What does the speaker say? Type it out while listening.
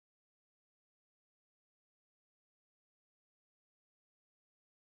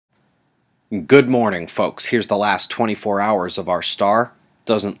Good morning, folks. Here's the last 24 hours of our star.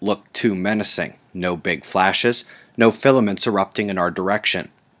 Doesn't look too menacing. No big flashes, no filaments erupting in our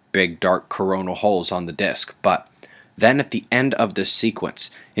direction. Big dark coronal holes on the disk. But then at the end of this sequence,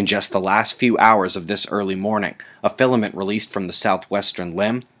 in just the last few hours of this early morning, a filament released from the southwestern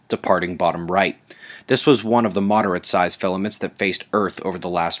limb, departing bottom right. This was one of the moderate-sized filaments that faced Earth over the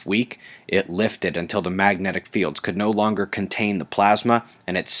last week. It lifted until the magnetic fields could no longer contain the plasma,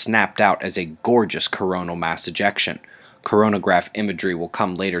 and it snapped out as a gorgeous coronal mass ejection. Coronagraph imagery will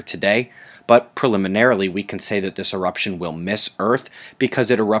come later today, but preliminarily we can say that this eruption will miss Earth because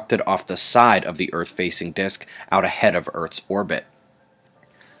it erupted off the side of the Earth-facing disk out ahead of Earth's orbit.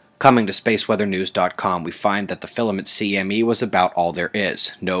 Coming to spaceweathernews.com, we find that the filament CME was about all there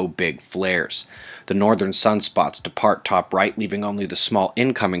is, no big flares. The northern sunspots depart top right, leaving only the small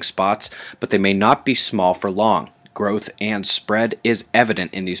incoming spots, but they may not be small for long. Growth and spread is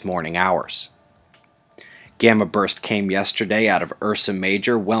evident in these morning hours. Gamma burst came yesterday out of Ursa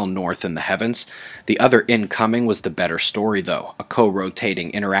Major, well north in the heavens. The other incoming was the better story, though. A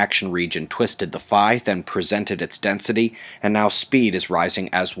co-rotating interaction region twisted the phi, then presented its density, and now speed is rising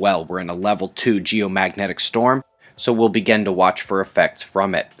as well. We're in a level 2 geomagnetic storm, so we'll begin to watch for effects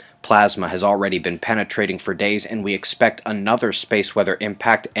from it. Plasma has already been penetrating for days, and we expect another space weather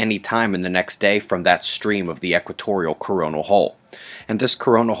impact any time in the next day from that stream of the equatorial coronal hole. And this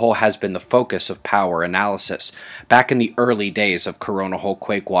coronal hole has been the focus of power analysis. Back in the early days of coronal hole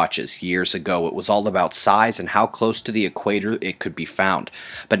quake watches, years ago, it was all about size and how close to the equator it could be found.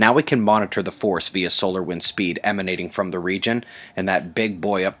 But now we can monitor the force via solar wind speed emanating from the region, and that big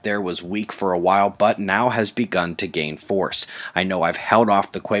boy up there was weak for a while, but now has begun to gain force. I know I've held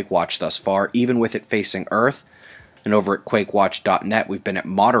off the quake watch thus far, even with it facing Earth. And over at QuakeWatch.net, we've been at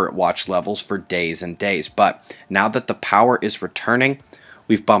moderate watch levels for days and days. But now that the power is returning,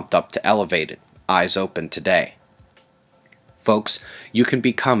 we've bumped up to elevated. Eyes open today. Folks, you can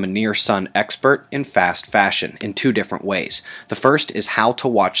become a near-sun expert in fast fashion in two different ways. The first is how to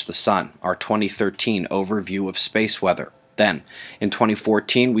watch the sun, our 2013 overview of space weather. Then, in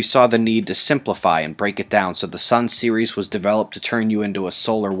 2014, we saw the need to simplify and break it down, so the Sun series was developed to turn you into a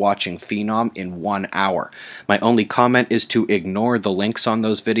solar watching phenom in 1 hour. My only comment is to ignore the links on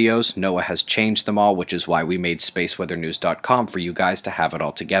those videos. NOAA has changed them all, which is why we made spaceweathernews.com for you guys to have it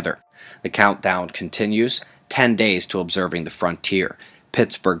all together. The countdown continues, 10 days to observing the frontier.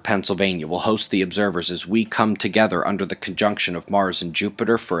 Pittsburgh, Pennsylvania will host the observers as we come together under the conjunction of Mars and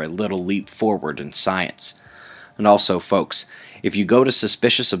Jupiter for a little leap forward in science. And also, folks, if you go to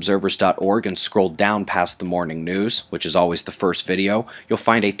suspiciousobservers.org and scroll down past the morning news, which is always the first video, you'll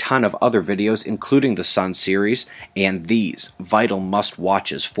find a ton of other videos, including the Sun series, and these vital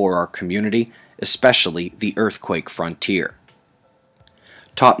must-watches for our community, especially the earthquake frontier.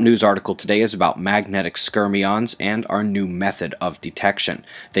 Top news article today is about magnetic skyrmions and our new method of detection.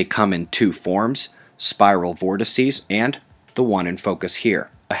 They come in two forms, spiral vortices and the one in focus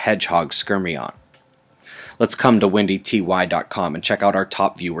here, a hedgehog skyrmion. Let's come to windyty.com and check out our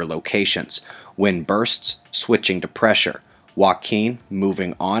top viewer locations. Wind bursts, switching to pressure. Joaquin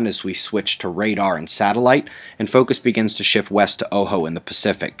moving on as we switch to radar and satellite, and focus begins to shift west to Ojo in the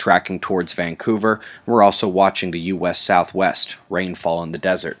Pacific, tracking towards Vancouver. We're also watching the U.S. Southwest, rainfall in the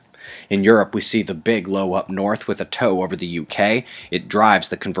desert. In Europe, we see the big low up north with a toe over the UK. It drives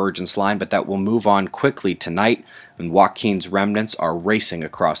the convergence line, but that will move on quickly tonight, and Joaquin's remnants are racing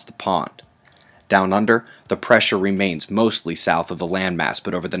across the pond. Down under, the pressure remains mostly south of the landmass,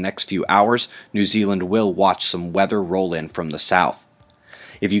 but over the next few hours, New Zealand will watch some weather roll in from the south.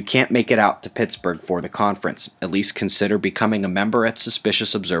 If you can't make it out to Pittsburgh for the conference, at least consider becoming a member at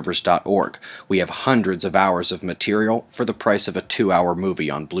suspiciousobservers.org. We have hundreds of hours of material for the price of a 2-hour movie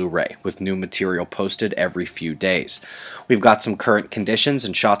on Blu-ray, with new material posted every few days. We've got some current conditions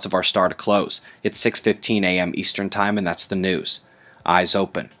and shots of our star to close. It's 6:15 a.m. Eastern Time, and that's the news. Eyes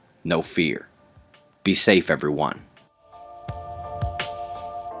open, no fear. Be safe, everyone.